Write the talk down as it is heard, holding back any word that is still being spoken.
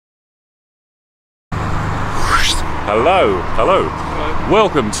Hello, hello.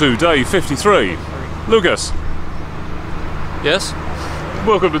 Welcome to day 53. Lucas. Yes?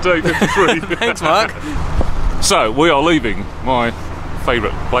 Welcome to day 53. Thanks, Mark. So, we are leaving my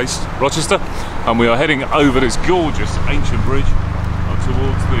favourite place, Rochester, and we are heading over this gorgeous ancient bridge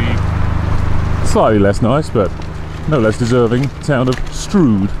towards the slightly less nice, but no less deserving town of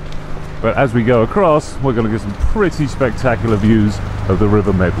Strood. But as we go across, we're going to get some pretty spectacular views of the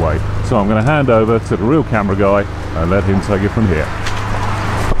River Medway. So I'm going to hand over to the real camera guy and let him take it from here.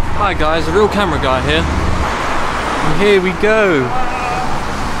 Hi guys, the real camera guy here. And here we go.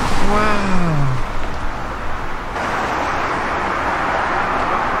 Wow.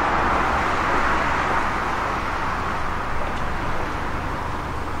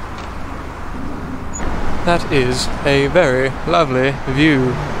 That is a very lovely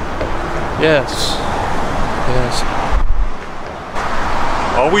view. Yes. Yes.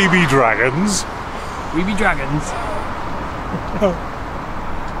 Are we be dragons? We be dragons.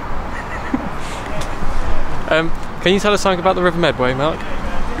 Can you tell us something about the River Medway, Mark?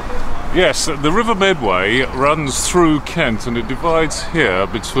 Yes, the River Medway runs through Kent and it divides here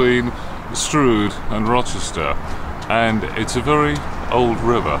between Strood and Rochester, and it's a very old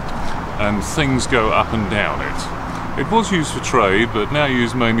river and things go up and down it. It was used for trade but now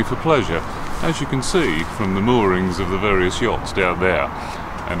used mainly for pleasure, as you can see from the moorings of the various yachts down there,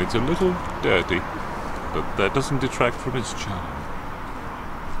 and it's a little dirty, but that doesn't detract from its charm.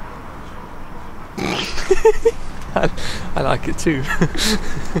 I like it too.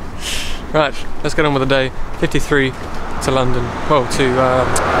 Right, let's get on with the day. 53 to London. Well, to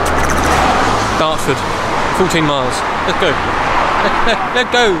Dartford. 14 miles. Let's go.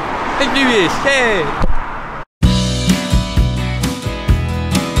 Let's go. Let's do this. Yeah.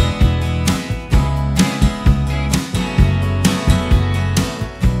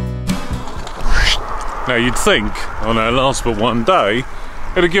 Now you'd think, on our last but one day,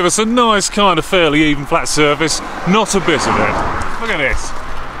 it'd give us a nice kind of fairly even flat surface. Not a bit of it. Look at this.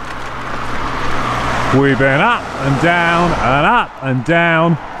 We've been up and down and up and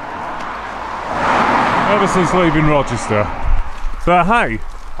down ever since leaving Rochester. But hey,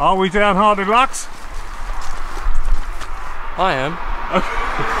 are we downhearted, Lux? I am.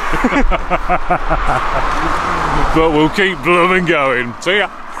 But we'll keep blooming going. See ya.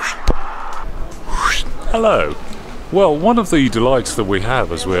 Hello. Well, one of the delights that we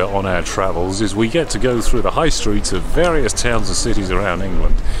have as we're on our travels is we get to go through the high streets of various towns and cities around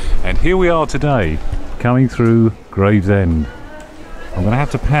England. And here we are today, coming through Gravesend. I'm going to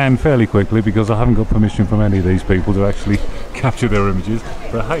have to pan fairly quickly because I haven't got permission from any of these people to actually capture their images.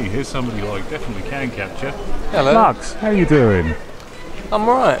 But hey, here's somebody who I definitely can capture. Hello. Lux, how you doing? I'm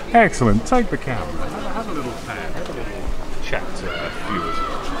alright. Excellent. Take the camera. Have a little pan. Have a little chat to our viewers.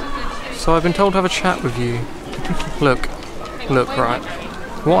 So I've been told to have a chat with you. Look, right.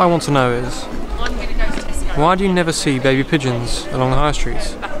 What I want to know is, why do you never see baby pigeons along the high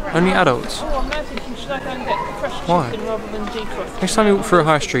streets? Only adults. Why? Next time you walk through a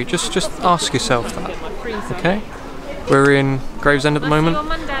high street, just ask yourself that. Okay? We're in Gravesend at the moment,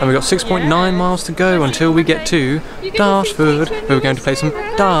 and we've got 6.9 miles to go until we get to Dartford, where we're going to play some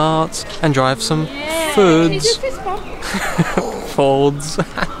darts and drive some Fords. Fords.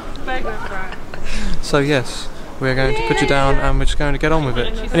 So yes, we're going to put you down and we're just going to get on with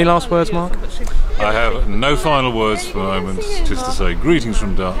it. Any last words, Mark? I have no final words for the moment, just to say greetings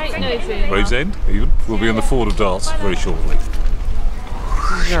from Gravesend, even. We'll be on the Ford of Darts very shortly.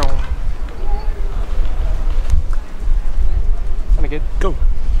 Good. Go.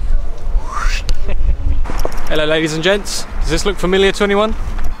 Hello ladies and gents, does this look familiar to anyone?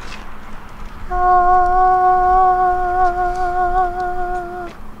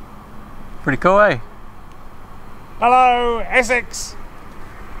 Pretty cool, eh? Hello, Essex!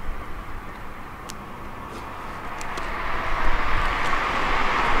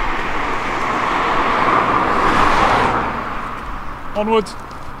 Onwards!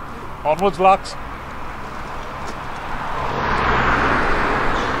 Onwards, Lux!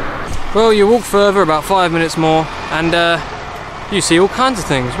 Well, you walk further, about 5 minutes more, and you see all kinds of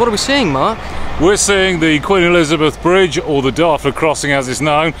things. What are we seeing, Mark? We're seeing the Queen Elizabeth Bridge, or the Dartford Crossing as it's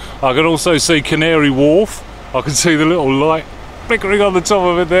known. I can also see Canary Wharf. I can see the little light flickering on the top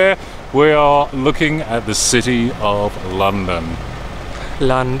of it there. We are looking at the city of London.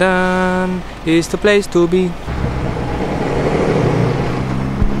 London is the place to be.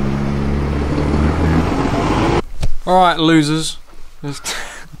 Alright, losers.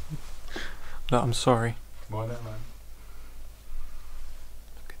 No, I'm sorry. Why not, man?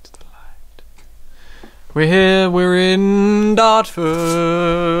 Look into the light. We're here, we're in Dartford.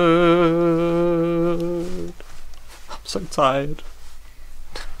 tired.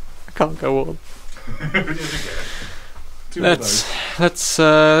 I can't go on. Let's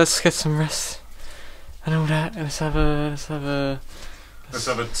get some rest and all that. Let's have a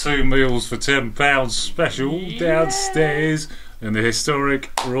 2 meals for £10 special downstairs in the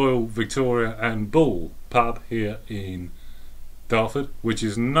historic Royal Victoria and Bull pub here in Dartford, which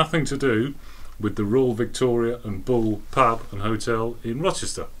is nothing to do with the Royal Victoria and Bull pub and hotel in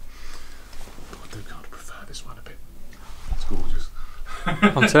Rochester. But I do kind of prefer this one a bit. It's gorgeous.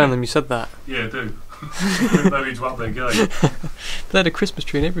 I'm telling them you said that. Yeah, I do. They need to up their game. They had a Christmas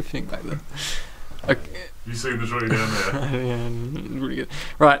tree and everything back then. Okay. You seen the tree down there? Yeah, really good.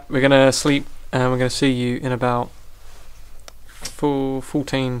 Right, we're gonna sleep and we're gonna see you in about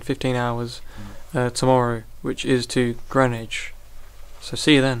 15 hours tomorrow, which is to Greenwich. So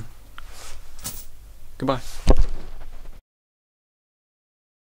see you then. Goodbye.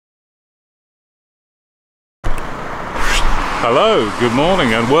 Hello, good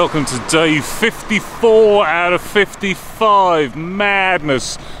morning and welcome to day 54 out of 55.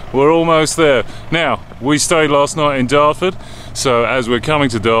 Madness. We're almost there. Now, we stayed last night in Dartford, so as we're coming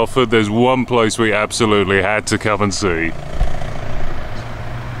to Dartford, there's one place we absolutely had to come and see.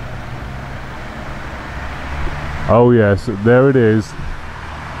 Oh yes, there it is.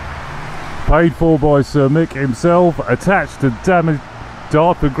 Paid for by Sir Mick himself, attached to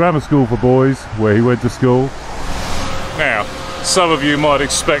Dartford Grammar School for Boys, where he went to school. Now, some of you might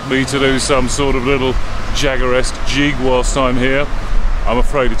expect me to do some sort of little Jagger-esque jig whilst I'm here. I'm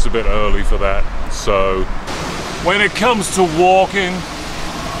afraid it's a bit early for that. So, when it comes to walking,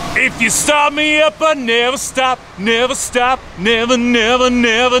 if you start me up, I never stop, never stop, never, never,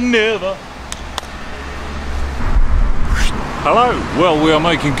 never, never. Hello, well, we are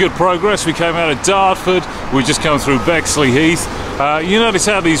making good progress. We came out of Dartford, we just come through Bexley Heath. You notice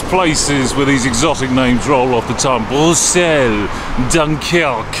how these places with these exotic names roll off the tongue. Bruxelles,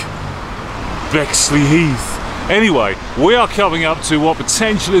 Dunkirk, Bexley Heath. Anyway, we are coming up to what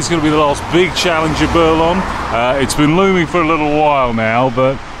potentially is going to be the last big challenge at BERLON. It's been looming for a little while now,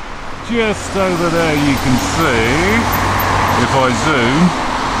 but just over there you can see, if I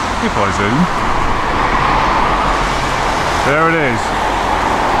zoom, there it is.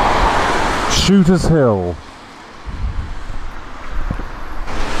 Shooters Hill.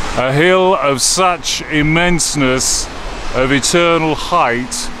 A hill of such immenseness, of eternal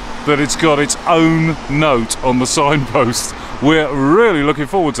height, that it's got its own note on the signpost. We're really looking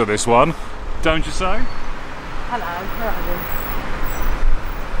forward to this one, don't you say? Hello, where are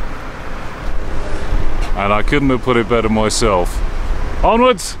you? And I couldn't have put it better myself.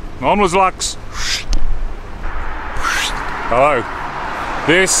 Onwards! Onwards, Lux! Hello.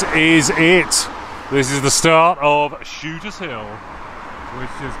 This is it. This is the start of Shooters Hill, which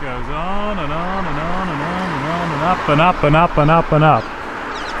just goes on and on and on and on and on and up and up and up and up and up.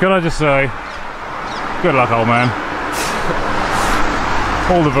 Can I just say, good luck, old man.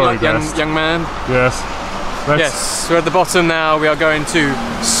 All the very best. Young man. Yes. Yes, we're at the bottom now. We are going to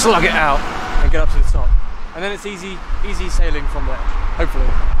slug it out and get up to the top. And then it's easy sailing from there, hopefully.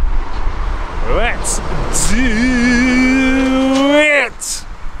 Let's do it!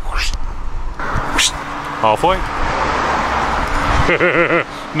 Halfway?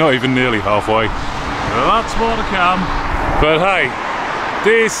 Not even nearly halfway. Lots more to come. But hey,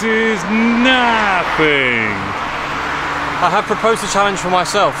 this is nothing. I have proposed a challenge for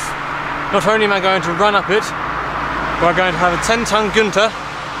myself. Not only am I going to run up it, but I'm going to have a 10-ton gunter,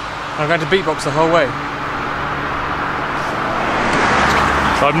 and I'm going to beatbox the whole way.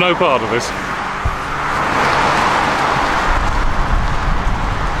 I'm no part of this.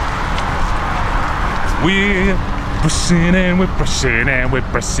 We're pushing and we're pushing and we're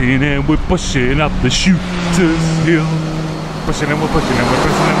pushing and we're pushing up the Shooters Hill. Pushing and we're pushing and we're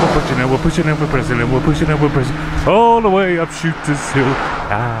pressing and we're pushing and we're pushing and we're pressing and we're pushing and we're pressing all the way up Shooters Hill.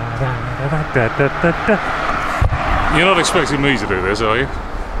 You're not expecting me to do this, are you?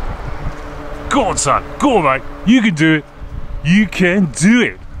 Go on, son. Go on, mate. You can do it. You can do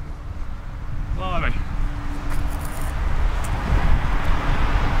it. Blimey.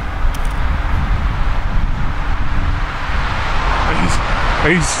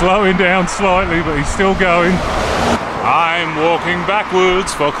 He's slowing down slightly, but he's still going. I'm walking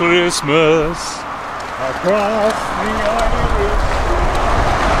backwards for Christmas across the Irish.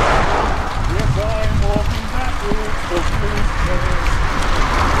 Yes, I'm walking backwards for Christmas.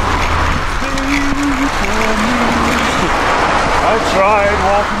 I tried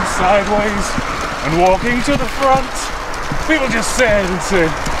walking sideways and walking to the front. People just said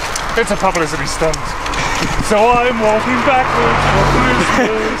it's a publicity stunt. So I'm walking backwards for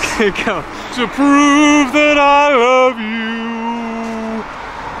Christmas Come on. to prove that I love you.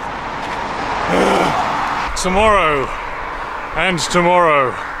 Tomorrow, and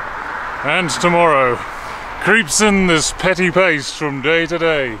tomorrow, and tomorrow creeps in this petty pace from day to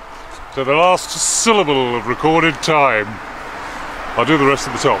day to the last syllable of recorded time. I'll do the rest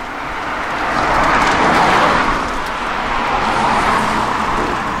at the top.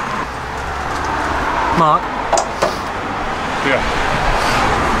 Mark, Yeah.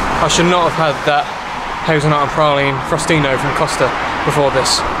 I should not have had that hazelnut and praline frostino from Costa before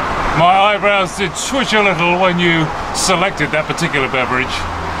this. My eyebrows did twitch a little when you selected that particular beverage.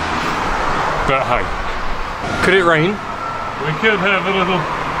 But hey, Could it rain? we could have a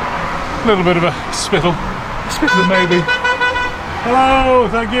little bit of a spittle. Spittle maybe. Hello,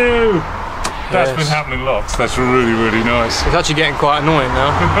 thank you. That's Yes. been happening lots. That's really, really nice. It's actually getting quite annoying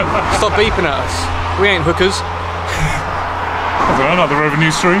now. Stop beeping at us. We ain't hookers. I don't know, another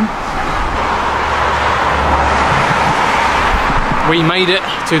revenue stream. We made it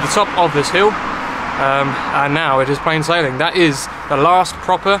to the top of this hill, and now it is plain sailing. That is the last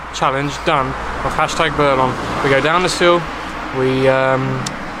proper challenge done of #BERLON. We go down this hill. We're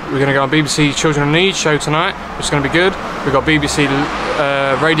going to go on BBC Children in Need show tonight, which is going to be good. We've got BBC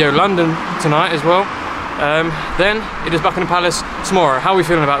Radio London tonight as well. Then it is Buckingham Palace tomorrow. How are we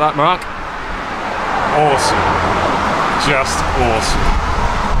feeling about that, Mark? Awesome. Just awesome.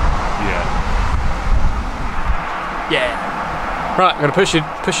 Yeah. Yeah. Right, I'm going to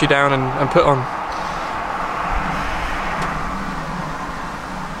push you down and put on.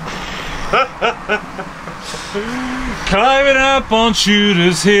 Climbing up on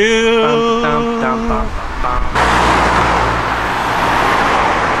Shooter's Hill. Bum, bum, bum, bum, bum.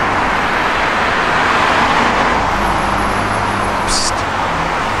 Psst.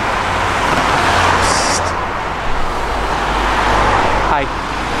 Psst. Hi.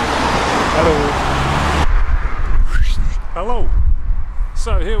 Hello. Hello.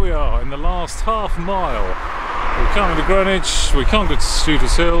 So here we are in the last half mile. We're coming to Greenwich. We can't get to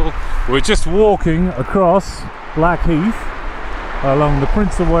Shooter's Hill. We're just walking across Blackheath along the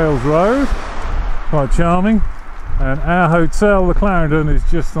Prince of Wales Road. Quite charming. And our hotel, the Clarendon, is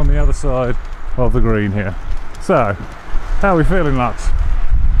just on the other side of the green here. So, how are we feeling, Lux?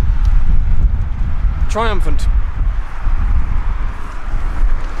 Triumphant.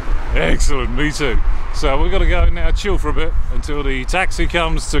 Excellent, me too. So we're going to go now, chill for a bit until the taxi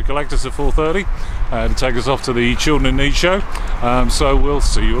comes to collect us at 4:30 and take us off to the Children in Need show. So we'll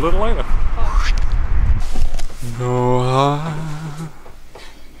see you a little later. No, I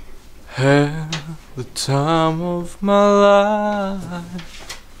had the time of my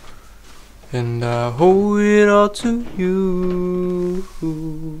life, and I owe it all to you.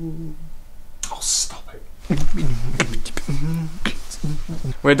 Oh, stop it.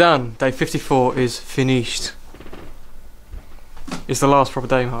 We're done. Day 54 is finished. It's the last proper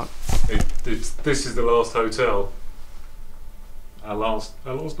day, Mark. This is the last hotel. Our last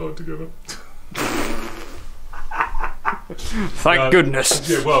night together. Thank goodness.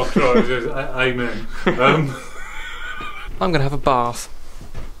 Yeah, well, amen. I'm going to have a bath.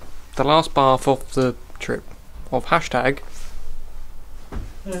 The last bath of the trip. Of #.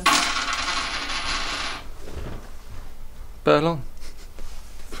 Yeah. BERLON.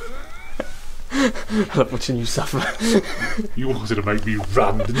 I love watching you suffer. You wanted to make me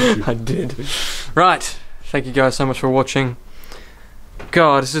run, didn't you? I did. Right. Thank you guys so much for watching.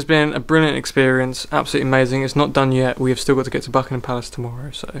 God, this has been a brilliant experience. Absolutely amazing. It's not done yet. We have still got to get to Buckingham Palace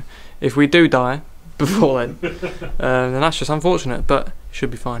tomorrow. So if we do die before then, then that's just unfortunate. But it should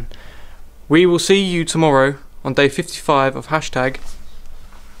be fine. We will see you tomorrow on day 55 of #.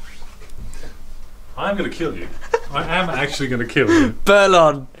 I'm going to kill you. I am actually going to kill you.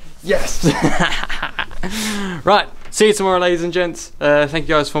 BERLON. Yes. Right. See you tomorrow, ladies and gents. Thank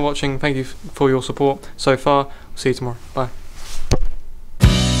you guys for watching. Thank you for your support so far. See you tomorrow. Bye.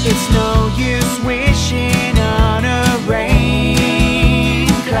 It's no use